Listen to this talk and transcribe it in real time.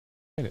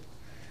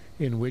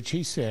in which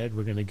he said,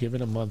 we're going to give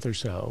it a month or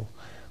so.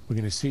 We're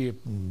going to see if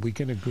we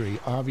can agree.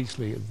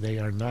 Obviously, they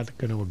are not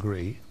going to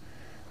agree.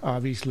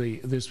 Obviously,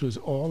 this was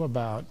all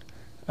about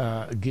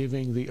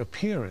giving the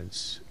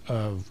appearance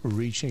of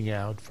reaching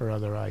out for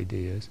other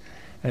ideas.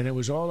 And it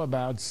was all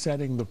about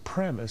setting the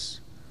premise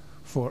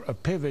for a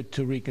pivot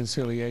to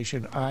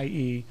reconciliation,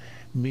 i.e.,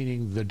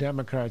 meaning the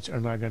Democrats are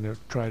not going to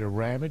try to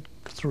ram it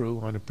through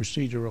on a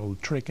procedural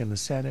trick in the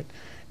Senate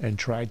and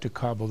try to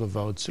cobble the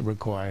votes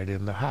required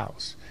in the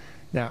House.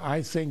 Now,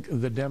 I think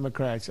the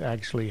Democrats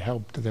actually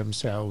helped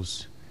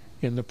themselves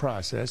in the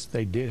process.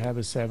 They did have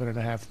a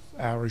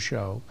 7.5-hour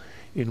show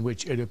in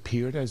which it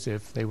appeared as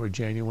if they were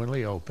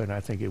genuinely open. I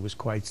think it was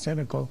quite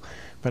cynical,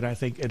 but I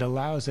think it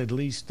allows at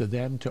least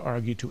them to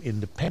argue to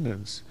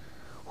independents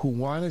who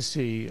want to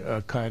see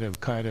a kind of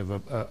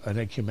an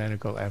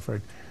ecumenical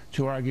effort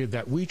to argue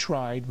that we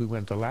tried, we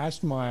went the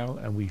last mile,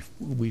 and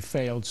we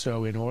failed.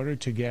 So in order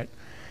to get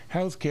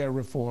health care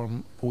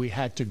reform, we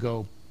had to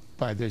go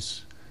by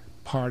this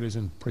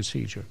partisan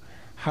procedure.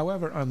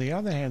 However, on the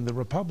other hand, the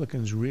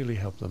Republicans really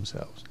helped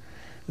themselves.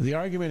 The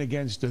argument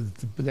against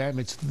them,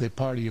 it's the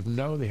party of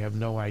no. They have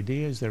no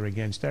ideas. They're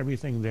against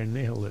everything. They're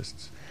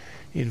nihilists.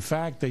 In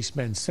fact, they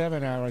spend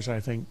 7 hours,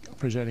 I think,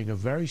 presenting a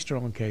very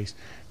strong case.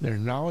 They're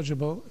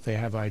knowledgeable. They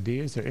have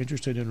ideas. They're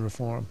interested in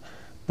reform,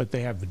 but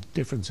they have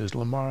differences.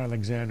 Lamar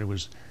Alexander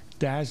was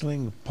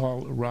dazzling.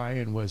 Paul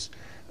Ryan was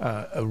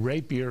a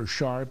rapier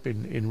sharp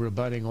in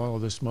rebutting all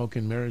of the smoke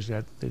and mirrors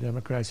that the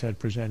Democrats had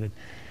presented.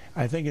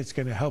 I think it's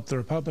going to help the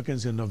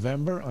Republicans in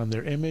November on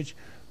their image,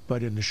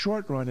 but in the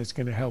short run, it's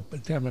going to help the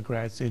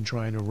Democrats in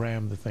trying to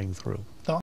ram the thing through.